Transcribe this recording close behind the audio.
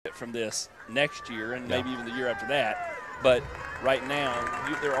from this next year and maybe even the year after that. But right now,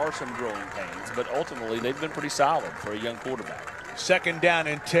 there are some growing pains, but ultimately they've been pretty solid for a young quarterback. 2nd down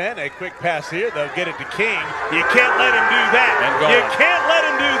and 10, a quick pass here. They'll get it to King. You can't let him do that. You can't let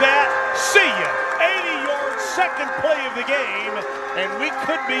him do that. See ya. 80-yard second play of the game, and we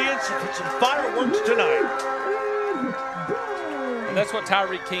could be in for some fireworks tonight. And that's what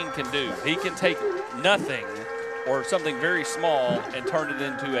Tyreek King can do. He can take nothing or something very small and turn it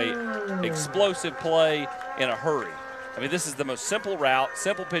into a explosive play in a hurry. I mean, this is the most simple route,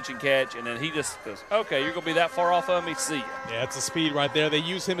 simple pitch and catch, and then he just goes, okay, you're going to be that far off of me, see ya. Yeah, it's the speed right there. They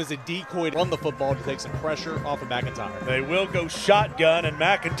use him as a decoy to run the football to take some pressure off of McIntyre. They will go shotgun, and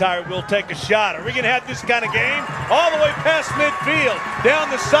McIntyre will take a shot. Are we going to have this kind of game? All the way past midfield, down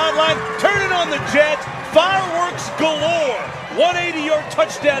the sideline, turning on the Jets, fireworks galore. 180-yard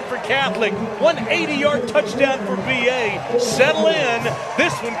touchdown for Catholic, 180-yard touchdown for BA. Settle in,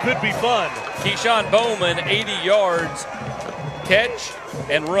 this one could be fun. Keyshawn Bowman, 80 yards, catch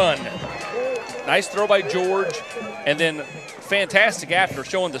and run. Nice throw by George, and then fantastic after,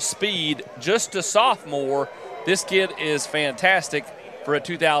 showing the speed. Just a sophomore, this kid is fantastic for a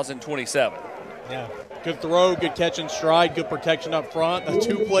 2027. Yeah, good throw, good catch and stride, good protection up front. A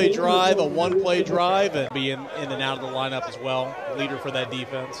 2-play drive, a 1-play drive, and be in and out of the lineup as well. Leader for that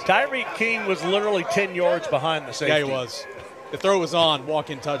defense. Tyreek King was literally 10 yards behind the safety. Yeah, he was. The throw was on,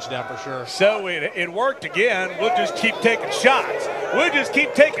 walk-in touchdown for sure. So it worked again. We'll just keep taking shots. We'll just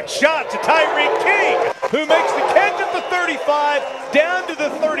keep taking shots at Tyreek King, who makes the catch at the 35, down to the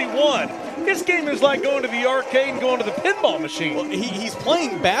 31. This game is like going to the arcade and going to the pinball machine. Well, he's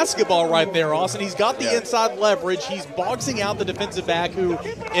playing basketball right there, Austin. He's got the inside leverage. He's boxing out the defensive back, who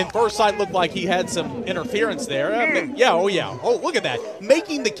in first sight looked like he had some interference there. Oh, look at that.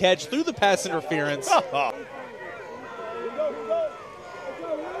 Making the catch through the pass interference.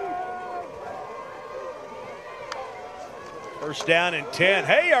 First down and 10.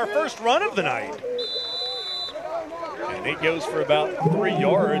 Hey, our first run of the night. And it goes for about 3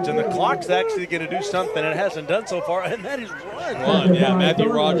 yards, and the clock's actually going to do something it hasn't done so far, and that is run. Yeah, Matthew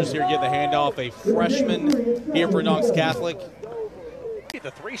Rogers here getting the handoff, a freshman here for Knox Catholic.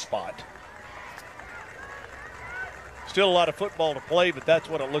 The 3 spot. Still a lot of football to play, but that's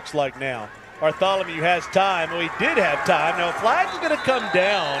what it looks like now. Bartholomew has time. Well, he did have time. Now, flag's going to come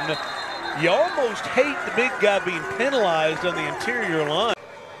down. You almost hate the big guy being penalized on the interior line.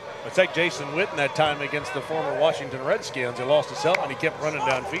 It's like Jason Witten that time against the former Washington Redskins. He lost his help and he kept running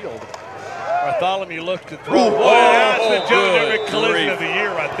downfield. Bartholomew looked to throw. That's the Joe Newrick collision of the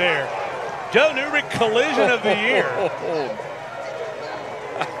year right there. Joe Newrick collision of the year.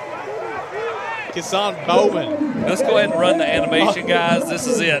 Keyshawn Bowman. Let's go ahead and run the animation, guys. This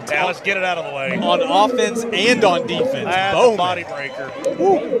is it. Now let's get it out of the way. On offense and on defense. Bowman. Body breaker.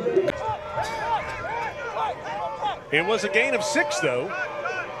 Woo. It was a gain of 6, though.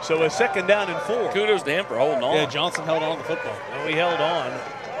 So a 2nd down and 4. Kudos to him for holding on. Yeah, Johnson held on to the football. And we held on.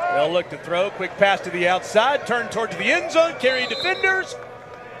 They'll look to throw. Quick pass to the outside. Turn towards the end zone. Carry defenders.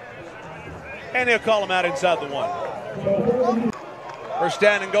 And he'll call him out inside the 1. First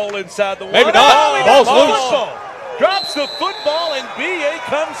down and goal inside the 1. Maybe not. Ball's loose. Drops the football, and BA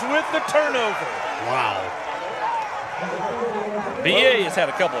comes with the turnover. Wow. BA has had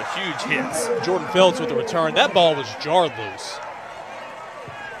a couple of huge hits. Jordan Phillips with the return. That ball was jarred loose.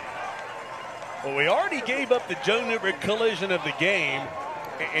 Well, we already gave up the Joe Newrick collision of the game,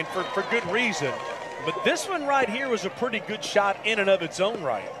 and for good reason. But this one right here was a pretty good shot in and of its own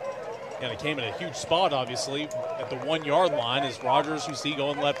right. And it came in a huge spot, obviously, at the 1-yard line as Rogers, you see,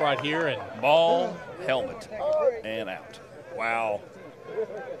 going left right here. And ball, helmet, and out. Wow.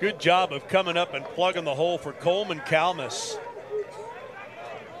 Good job of coming up and plugging the hole for Coleman Kalmus.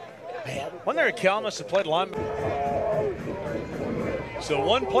 Man, wasn't there a Kalmus that played lineman? So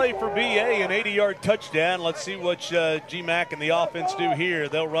 1 play for BA, an 80-yard touchdown. Let's see what GMAC and the offense do here.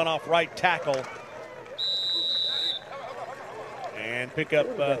 They'll run off right tackle and pick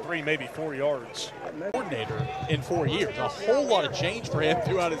up 3, maybe 4 yards. Coordinator in 4 years. A whole lot of change for him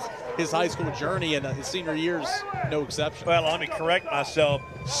throughout his high school journey, and his senior year's no exception. Well, let me correct myself.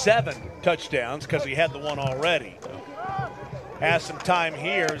 7 touchdowns because he had the 1 already. Has some time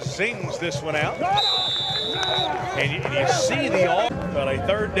here, zings this one out. And you see the well, a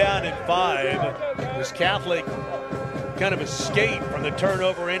 3rd down and 5. This Catholic kind of escape from the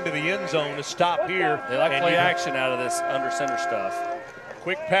turnover into the end zone to stop here. They like play action out of this under center stuff.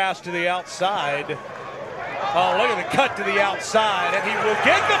 Quick pass to the outside. Oh, look at the cut to the outside, and he will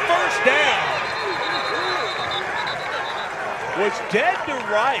get the first down. Was dead to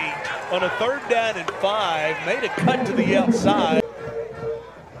right on a 3rd down and 5, made a cut to the outside.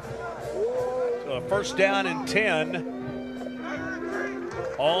 So first down and 10.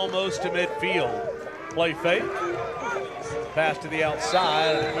 Almost to midfield. Play fake. Pass to the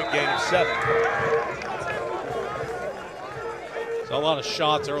outside, and a quick gain of 7. So a lot of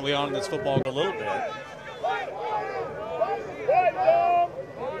shots early on in this football game. A little bit.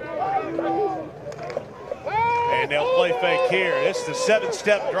 And they'll play fake here. This is the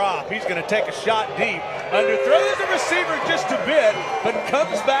 7-step drop. He's going to take a shot deep. Underthrows the receiver just a bit, but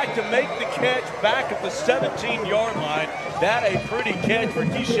comes back to make the catch back at the 17-yard line. That a pretty catch for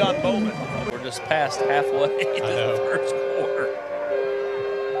Keyshawn Bowman. We're just past halfway to the first quarter.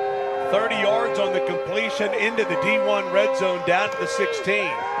 30 yards on the completion into the D1 red zone down to the 16.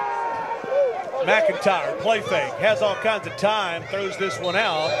 McIntyre, play fake, has all kinds of time, throws this one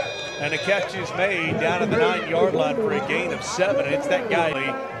out, and a catch is made down at the 9-yard line for a gain of 7. It's that guy.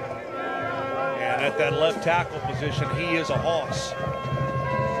 And at that left tackle position, he is a hoss.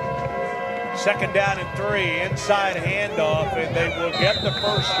 Second down and 3, inside handoff, and they will get the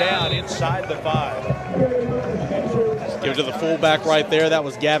first down inside the 5. Give it to the fullback right there. That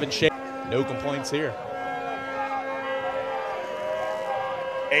was Gavin Shea. No complaints here.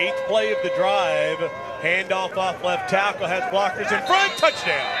 8th play of the drive. Handoff off left tackle, has blockers in front,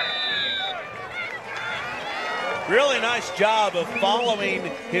 touchdown. Really nice job of following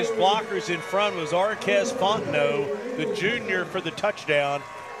his blockers in front was Arquez Fontenot, the junior, for the touchdown,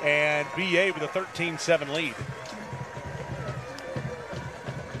 and BA with a 13-7 lead.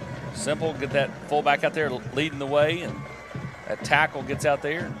 Simple, get that fullback out there leading the way, and that tackle gets out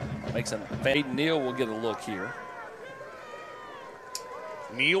there, makes him fade. Neal will get a look here.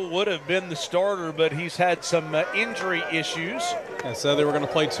 Neal would have been the starter, but he's had some injury issues. And so they were going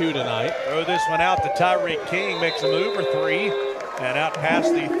to play 2 tonight. Throw this one out to Tyreek King, makes a move for 3, and out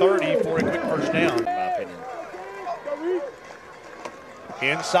past the 30 for a quick first down. In my opinion.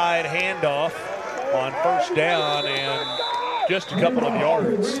 Inside handoff on first down and just a couple of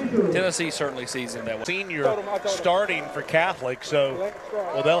yards. Tennessee certainly sees him that way. Senior starting for Catholic, so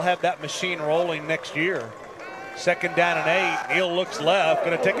they'll have that machine rolling next year. Second down and 8. Neal looks left,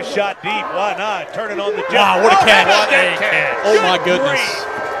 going to take a shot deep. Why not? Turn it on the jet. Wow, what a catch. What a catch. Oh, my goodness.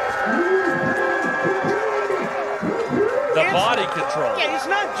 The body control. Yeah, it's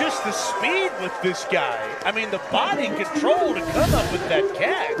not just the speed with this guy. I mean, the body control to come up with that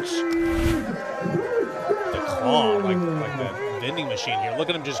catch. The claw, like that vending machine here. Look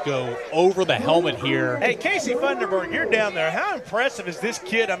at him just go over the helmet here. Hey, Casey Funderburg, you're down there. How impressive is this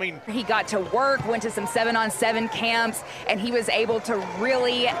kid? I mean, he got to work, went to some 7-on-7 camps, and he was able to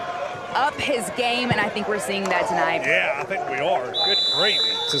really up his game, and I think we're seeing that tonight. Yeah, I think we are. Good gravy.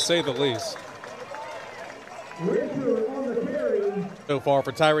 To say the least. So far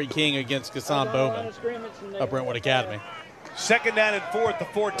for Tyreek King against Keyshawn Bowman of Brentwood Academy. Second down and 4 at the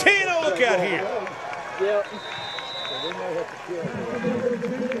 14. Oh, look out here.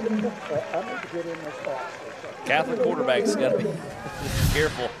 Catholic quarterbacks got to be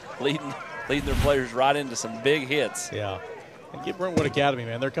careful leading their players right into some big hits. Yeah. And get Brentwood Academy,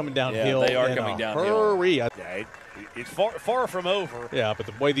 man. They're coming downhill. Yeah, they are coming downhill. Hurry. Yeah, it's far from over. Yeah, but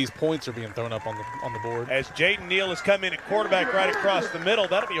the way these points are being thrown up on the board. As Jaden Neal has come in at quarterback right across the middle,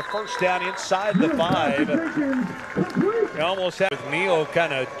 that'll be a first down inside the 5. You almost have with Neal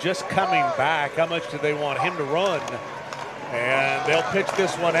kind of just coming back. How much do they want him to run? And they'll pitch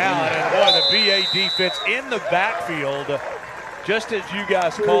this one out. And boy, the BA defense in the backfield, just as you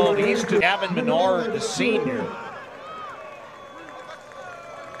guys called, he's to Gavin Menard, the senior.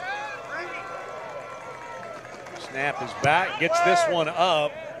 Snap is back, gets this one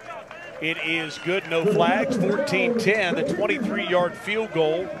up. It is good, no flags, 14-10. The 23-yard field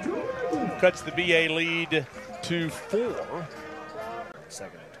goal cuts the BA lead to 4.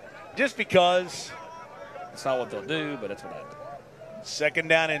 Second. Just because. It's not what they'll do, but that's what I do. Second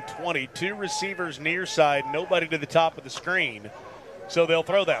down and 20. 2 receivers near side, nobody to the top of the screen. So they'll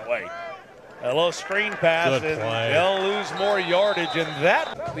throw that way. A little screen pass, Good and play. they'll lose more yardage. And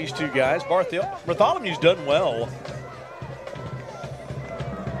that, these two guys, Bartholomew's done well.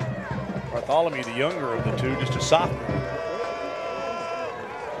 Bartholomew, the younger of the two, just a sophomore.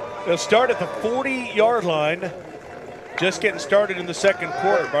 They'll start at the 40-yard line. Just getting started in the second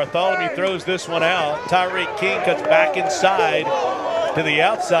quarter. Bartholomew throws this one out. Tyreek King cuts back inside to the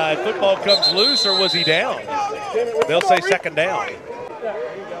outside. Football comes loose, or was he down? They'll say second down.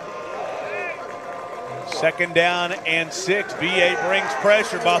 Second down and 6. BA brings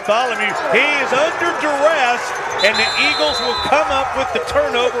pressure. Bartholomew, he is under duress, and the Eagles will come up with the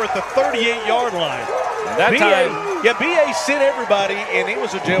turnover at the 38-yard line. That time, yeah, BA sent everybody, and it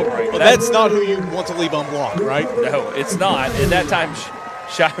was a jailbreak. But that's not who you want to leave unblocked, right? no, it's not. And that time,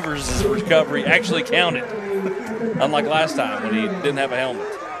 Shivers' recovery actually counted, unlike last time when he didn't have a helmet.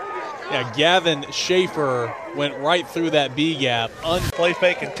 Yeah, Gavin Schaefer went right through that B gap. Play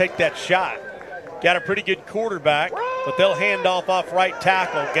fake and take that shot. Got a pretty good quarterback, but they'll hand off right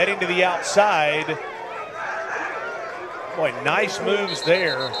tackle, getting to the outside. Boy, nice moves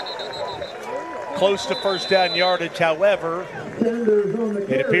there. Close to first down yardage, however,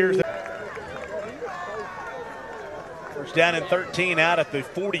 it appears that first down and 13 out at the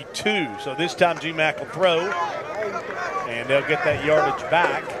 42. So this time GMAC will throw, and they'll get that yardage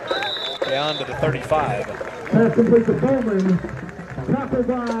back down to the 35.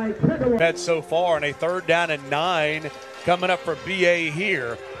 Met so far, and a third down and 9 coming up for BA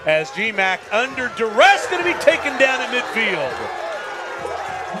here as GMAC under duress going to be taken down at midfield.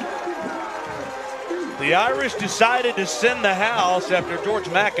 The Irish decided to send the house after George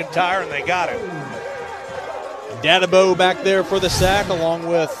McIntyre, and they got him. Dadabo back there for the sack, along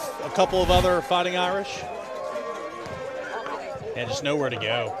with a couple of other Fighting Irish. And just nowhere to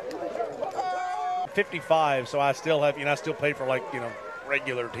go. 55, so I still have, I still pay for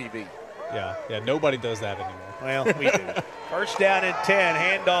regular TV. Yeah, nobody does that anymore. Well, we do. First down and 10,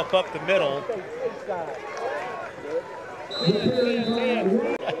 handoff up the middle.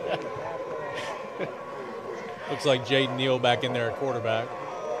 Looks like Jaden Neal back in there at quarterback.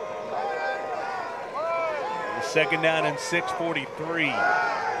 Second down and 6:43.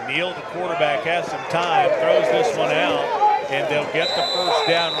 Neal, the quarterback, has some time, throws this one out, and they'll get the first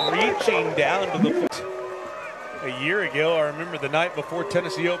down, reaching down to the foot. A year ago, I remember the night before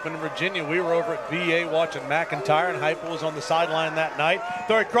Tennessee opened in Virginia, we were over at BA watching McIntyre, and Heupel was on the sideline that night.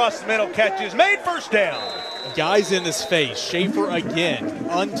 Throw across the middle, catches, made, first down. Guys in his face. Schaefer again,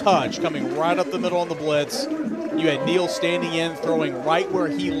 untouched, coming right up the middle on the blitz. You had Neal standing in, throwing right where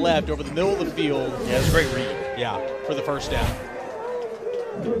he left over the middle of the field. Yeah, it was a great read. Yeah, for the first down.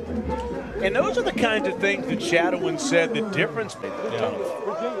 And those are the kinds of things that Shadowin said the difference made.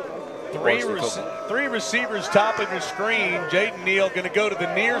 Three receivers topping the screen. Jaden Neal going to go to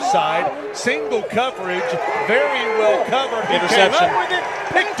the near side. Single coverage, very well covered. Interception. Came up with it,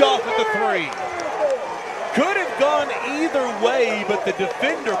 picked off at the 3. Could have gone either way, but the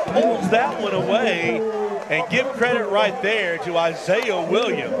defender pulls that one away. And give credit right there to Isaiah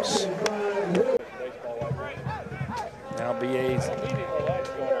Williams. Now BA's,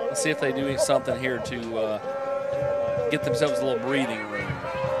 let's see if they do something here to get themselves a little breathing room.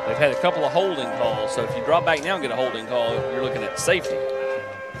 They've had a couple of holding calls, so if you drop back now and get a holding call, you're looking at safety.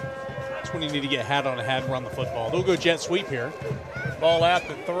 That's when you need to get hat on a hat and run the football. They'll go jet sweep here. Ball out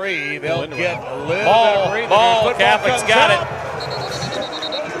to 3. They'll get a little bit of breathing. Ball, Catholic's got it.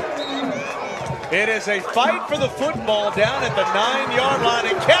 It is a fight for the football down at the 9-yard line,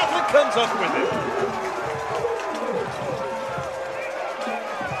 and Catholic comes up with it.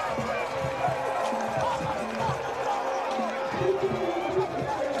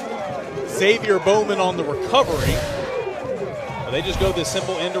 Xavier Bowman on the recovery. They just go this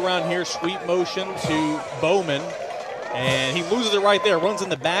simple end around here, sweep motion to Bowman, and he loses it right there, runs in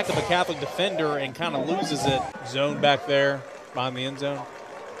the back of a Catholic defender and kind of loses it. Zone back there behind the end zone.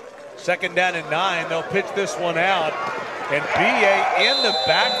 Second down and 9. They'll pitch this one out. And BA in the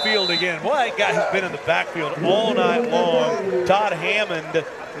backfield again. Boy, that guy has been in the backfield all night long. Todd Hammond,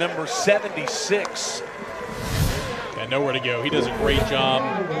 number 76. Yeah, nowhere to go. He does a great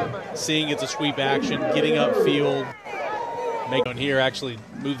job seeing it's a sweep action, getting upfield. Making here actually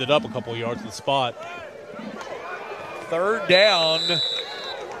moved it up a couple yards to the spot. Third down.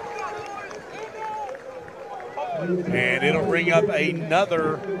 And it'll bring up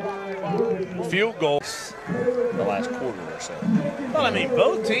another field goal. The last quarter or so. Well, I mean,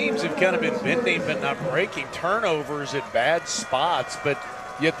 both teams have kind of been bending but not breaking. Turnovers at bad spots, but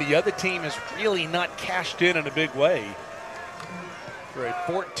yet the other team has really not cashed in a big way. For a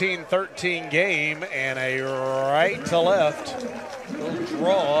 14-13 game and a right to left. Little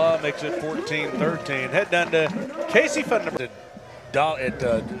draw makes it 14-13. Head down to Casey Thunder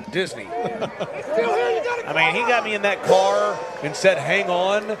at Disney. I mean, he got me in that car and said, hang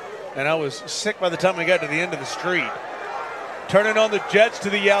on. And I was sick by the time we got to the end of the street. Turning on the Jets to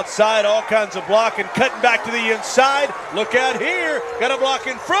the outside, all kinds of blocking, cutting back to the inside. Look out here, got a block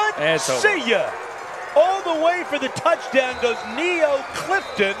in front. See ya. All the way for the touchdown goes Neo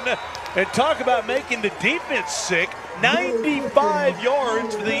Clifton. And talk about making the defense sick. 95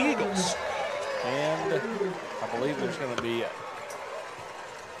 yards for the Eagles. And I believe there's going to be a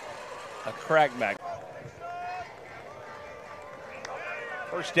crackback.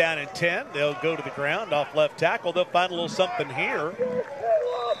 First down and 10. They'll go to the ground off left tackle. They'll find a little something here.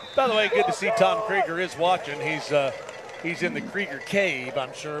 By the way, good to see Tom Krieger is watching. He's He's in the Krieger cave,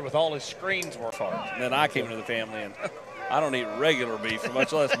 I'm sure, with all his screens worked hard. And then I came into the family, and I don't eat regular beef,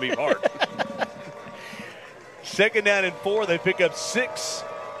 much less beef heart. 2nd down and 4. They pick up 6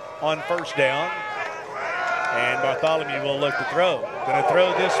 on 1st down. And Bartholomew will look to throw. Going to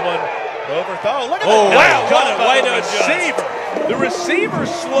throw this one over. Oh, look at that. Wow, what a way to receiver. The receiver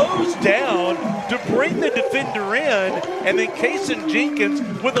slows down to bring the defender in, and then Kason Jenkins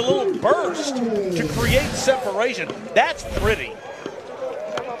with a little burst to create separation. That's pretty.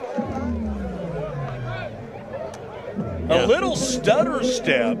 A little stutter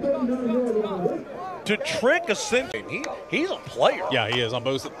step to trick a center. He's a player. Yeah, he is on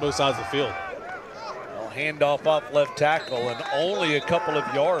both sides of the field. Handoff off left tackle, and only a couple of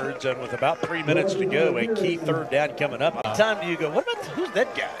yards, and with about 3 minutes to go, a key 3rd down coming up. What time do you go, what about, who's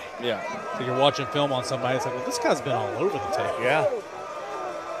that guy? Yeah. So you're watching film on somebody, it's like, well, this guy's been all over the tape. Yeah.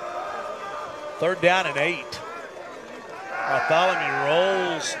 3rd down and 8. Bartholomew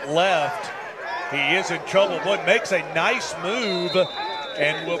rolls left. He is in trouble, but makes a nice move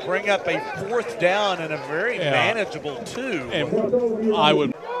and will bring up a 4th down and a very manageable 2. And I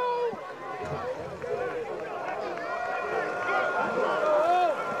would.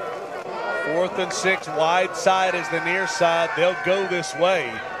 4th and 6, wide side is the near side. They'll go this way.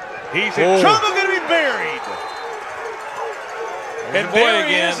 He's in trouble, going to be buried. And there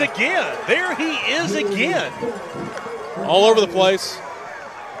he is again. There he is again. All over the place.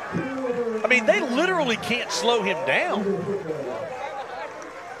 I mean, they literally can't slow him down.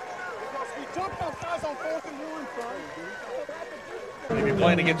 If you're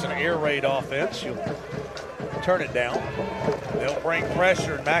playing against an air raid offense, you'll turn it down. They'll bring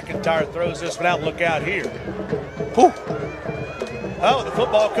pressure, and McIntyre throws this one out. Look out here. Whew. Oh, the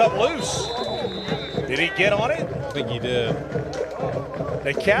football come loose. Did he get on it? I think he did.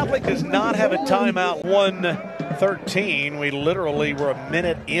 The Catholic does not have a timeout. 1:13. We literally were a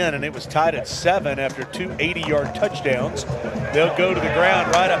minute in, and it was tied at 7 after 2 80-yard touchdowns. They'll go to the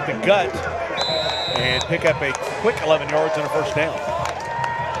ground right up the gut and pick up a quick 11 yards and a 1st down.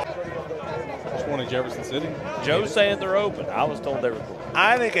 One in Jefferson City. Joe's saying they're open. I was told they were closed.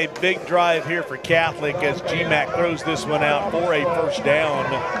 I think a big drive here for Catholic as GMAC throws this one out for a 1st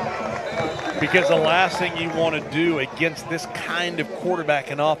down, because the last thing you want to do against this kind of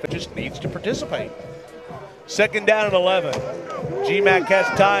quarterback and offense just needs to participate. 2nd down and 11. GMAC has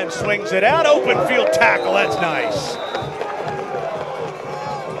time, swings it out, open field tackle. That's nice.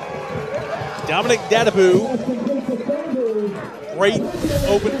 Dominic Dadaboo. Great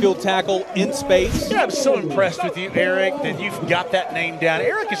open field tackle in space. Yeah, I'm so impressed with you, Eric, that you've got that name down.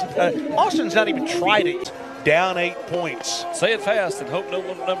 Eric is, Austin's not even tried it. Down 8 points. Say it fast and hope no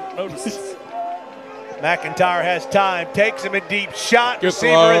one notices. McIntyre has time, takes him a deep shot. Good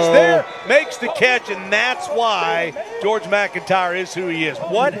Receiver throw. is there, makes the catch, and that's why George McIntyre is who he is.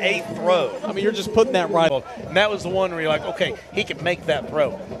 What a throw. I mean, you're just putting that right. And that was the one where you're like, okay, he can make that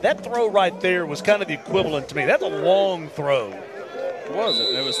throw. That throw right there was kind of the equivalent to me. That's a long throw. It wasn't.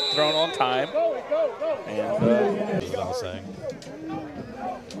 It was thrown on time. And That's what I was saying.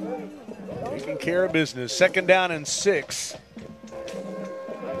 Taking care of business. 2nd down and 6.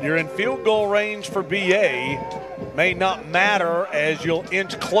 You're in field goal range for BA. May not matter as you'll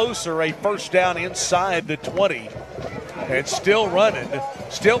inch closer, a 1st down inside the 20. And still running,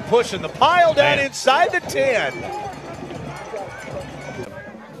 still pushing the pile down inside the 10.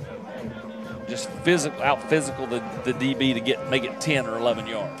 just out physical the DB to make it 10 or 11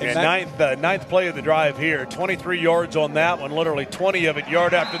 yards. And ninth play of the drive here. 23 yards on that one, literally 20 of it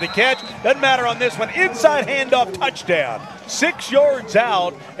yard after the catch. Doesn't matter on this one. Inside handoff, touchdown. 6 yards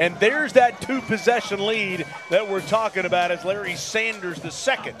out, and there's that 2-possession lead that we're talking about as Larry Sanders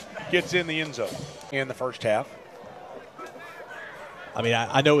II gets in the end zone in the first half. I mean,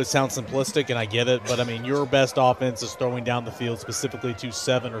 I know it sounds simplistic, and I get it, but, I mean, your best offense is throwing down the field specifically to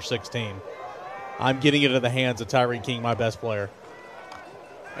 7 or 16. I'm getting it in the hands of Tyree King, my best player.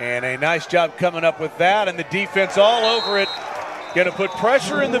 And a nice job coming up with that, and the defense all over it. Going to put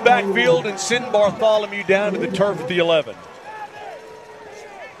pressure in the backfield and send Bartholomew down to the turf at the 11.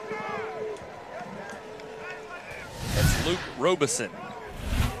 That's Luke Robeson.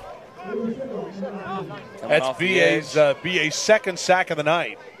 That's BA's second sack of the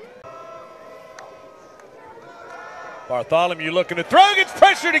night. Bartholomew looking to throw, gets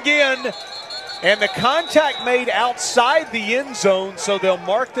pressured again. And the contact made outside the end zone, so they'll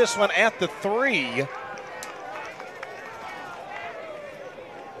mark this one at the 3.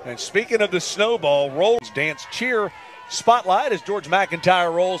 And speaking of the snowball, rolls, dance, cheer, spotlight as George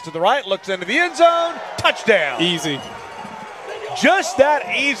McIntyre rolls to the right, looks into the end zone, touchdown. Easy. just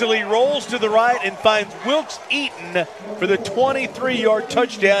that easily rolls to the right and finds Wilkes Eaton for the 23-yard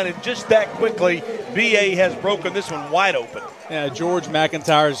touchdown, and just that quickly, BA has broken this one wide open. Yeah, George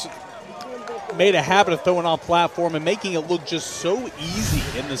McIntyre's made a habit of throwing off platform and making it look just so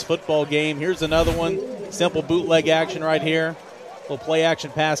easy in this football game. Here's another one. Simple bootleg action right here. Little play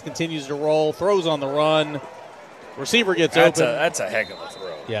action pass continues to roll. Throws on the run. Receiver gets open. That's a heck of a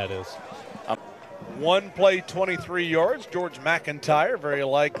throw. Yeah, it is. One play, 23 yards. George McIntyre, very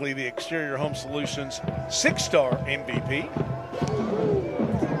likely the Exterior Home Solutions 6-star MVP.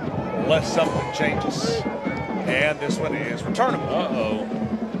 Unless something changes. And this one is returnable. Uh-oh.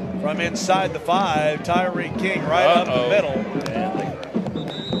 From inside the 5, Tyree King right up the middle.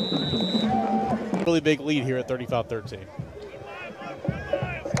 Really big lead here at 35-13.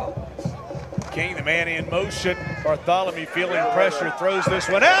 King, the man in motion. Bartholomew feeling pressure, throws this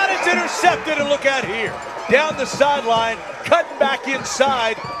one out. It's intercepted, and look out here. Down the sideline, cutting back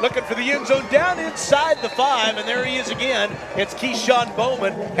inside, looking for the end zone, down inside the 5, and there he is again. It's Keyshawn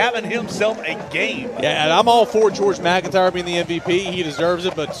Bowman having himself a game. Yeah, and I'm all for George McIntyre being the MVP. He deserves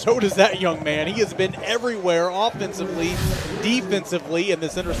it, but so does that young man. He has been everywhere offensively, defensively, and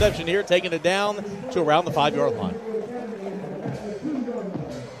this interception here taking it down to around the 5-yard line.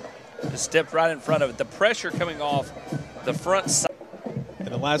 Just stepped right in front of it. The pressure coming off the front side. In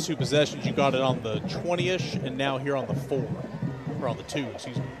the last 2 possessions, you got it on the 20-ish, and now here on the 4. Or on the 2,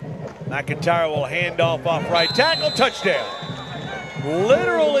 excuse me. McIntyre will hand off right tackle, touchdown.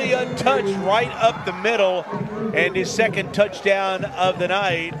 Literally untouched right up the middle, and his second touchdown of the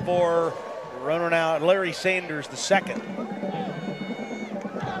night for running out Larry Sanders the second.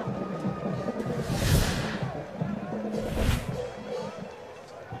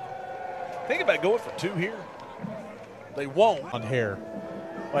 Think about going for 2 here. They won't. On Hare.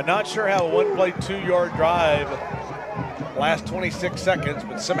 I'm not sure how a one-play 2-yard drive lasts 26 seconds,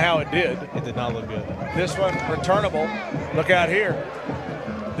 but somehow it did. It did not look good. This one returnable. Look out here.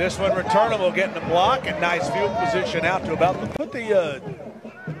 This one returnable, getting the block and nice field position out to about put the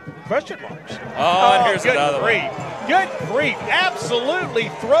question marks. Oh, and here's good another grief. one. Good grief. Absolutely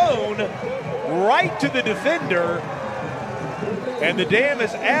thrown right to the defender. And the dam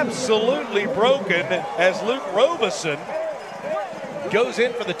is absolutely broken as Luke Robeson goes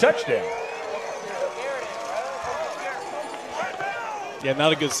in for the touchdown. Yeah,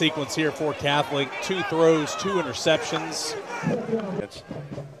 not a good sequence here for Catholic. 2 throws, 2 interceptions. It's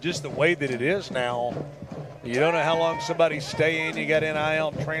just the way that it is now. You don't know how long somebody's staying. You got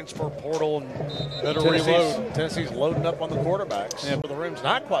NIL, transfer portal, and better reload. Tennessee's loading up on the quarterbacks. Yeah. The room's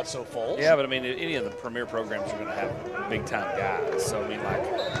not quite so full. Yeah, but I mean, any of the premier programs are going to have big-time guys. So I mean, like,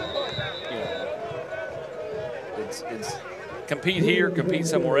 you know, it's compete here, compete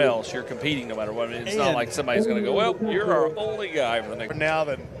somewhere else. You're competing no matter what. I mean, it's not like somebody's going to go, well, you're our only guy for the next. Now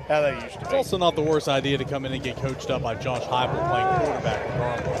than how they used to be. It's also not the worst idea to come in and get coached up by Josh Heupel playing quarterback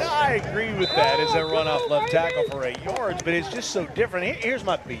regardless. I agree with that as they run off left tackle for 8 yards, but it's just so different. Here's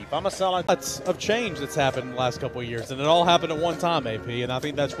my beef. I'm a selling. Lots of change that's happened in the last couple of years, and it all happened at one time, AP, and I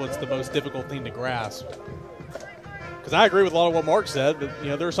think that's what's the most difficult thing to grasp. Because I agree with a lot of what Mark said, but you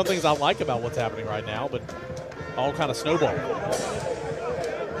know there are some things I like about what's happening right now, but all kind of snowball.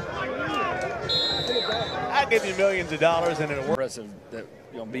 I give you millions of dollars and it'll work. Impressive that,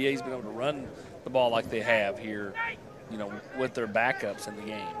 you know, BA's been able to run the ball like they have here, you know, with their backups in the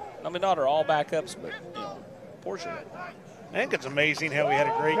game. I mean, not all backups, but, you know, a portion of it. I think it's amazing how we had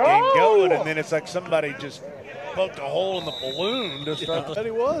a great game going, and then it's like somebody just poked a hole in the balloon to start. Yeah,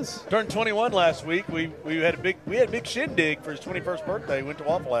 he was. Turned 21 last week. We had a big shindig for his 21st birthday. Went to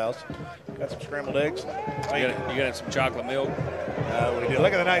Waffle House, got some scrambled eggs. You got some chocolate milk. We did.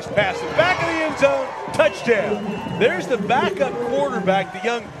 Look at the nice pass in the back of the end zone. Touchdown. There's the backup quarterback, the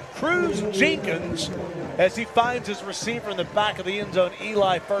young Cruz Jenkins, as he finds his receiver in the back of the end zone,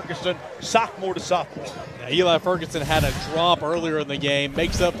 Eli Ferguson, sophomore to sophomore. Yeah, Eli Ferguson had a drop earlier in the game,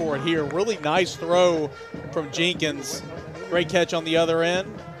 makes up for it here. Really nice throw from Jenkins. Great catch on the other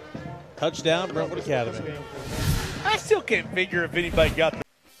end. Touchdown, Brentwood Academy. I still can't figure if anybody got the.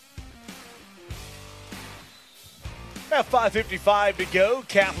 About 5:55 to go.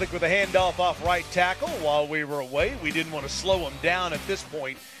 Catholic with a handoff off right tackle while we were away. We didn't want to slow them down at this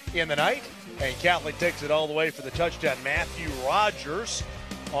point in the night. And Catholic takes it all the way for the touchdown. Matthew Rogers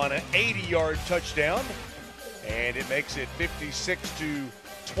on an 80-yard touchdown. And it makes it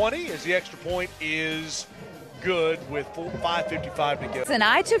 56-20 as the extra point is good with 5:55 to go. And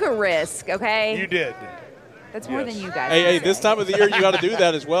I took a risk, okay? You did. That's more than you guys. Hey, this time of the year, you got to do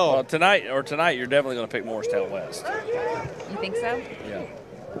that as well. Well, tonight, you're definitely going to pick Morristown West. You think so? Yeah.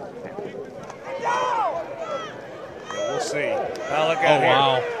 We'll see. Now look out here.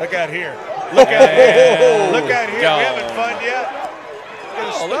 Wow. Look out here. Look out here. Look out here. Go. We having fun yet?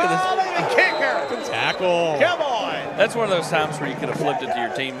 Oh, look at The kicker. Tackle. Come on. That's one of those times where you could have flipped it to your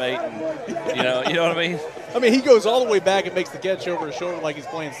teammate, and you know what I mean. I mean, he goes all the way back and makes the catch over his shoulder like he's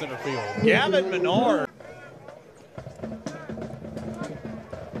playing center field. Gavin Menard.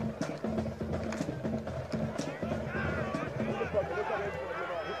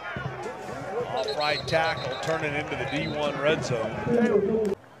 Off-right tackle, turning into the D1 red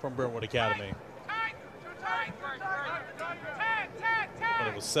zone. From Brentwood Academy. But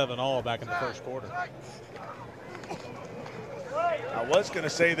it was 7-all back in the first quarter. I was going to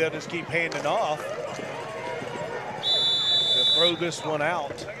say they'll just keep handing off. They'll throw this one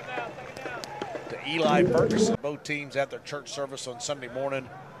out to Eli Ferguson. Both teams at their church service on Sunday morning.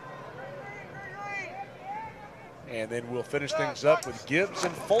 And then we'll finish things up with Gibbs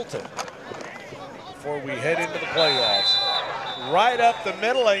and Fulton before we head into the playoffs. Right up the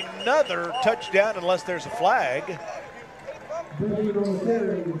middle, another touchdown unless there's a flag.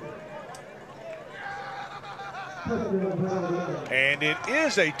 And it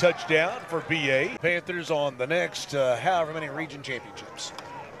is a touchdown for BA. Panthers on the next however many region championships.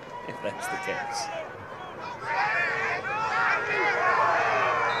 If that's the case.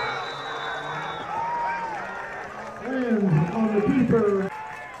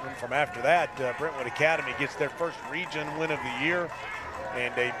 And from after that, Brentwood Academy gets their first region win of the year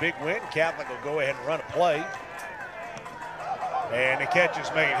and a big win. Catholic will go ahead and run a play. And the catch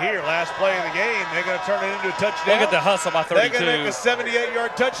is made here. Last play of the game. They're going to turn it into a touchdown. Look at the hustle by 32. They're going to make a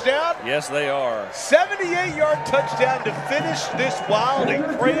 78-yard touchdown. Yes, they are. 78-yard touchdown to finish this wild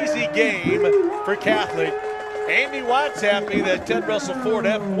and crazy game for Catholic. Andy White's happy that Ted Russell Ford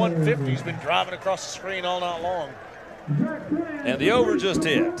F-150 has been driving across the screen all night long. And the over just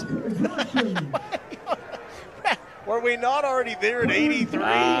hit. Were we not already there at 83?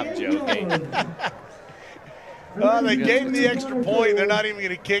 I'm joking. They gave him the extra point. They're not even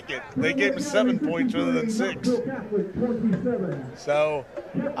going to kick it. They gave him 7 points rather than 6. So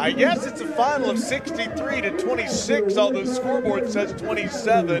I guess it's a final of 63-26, although the scoreboard says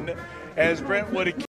 27 as Brentwood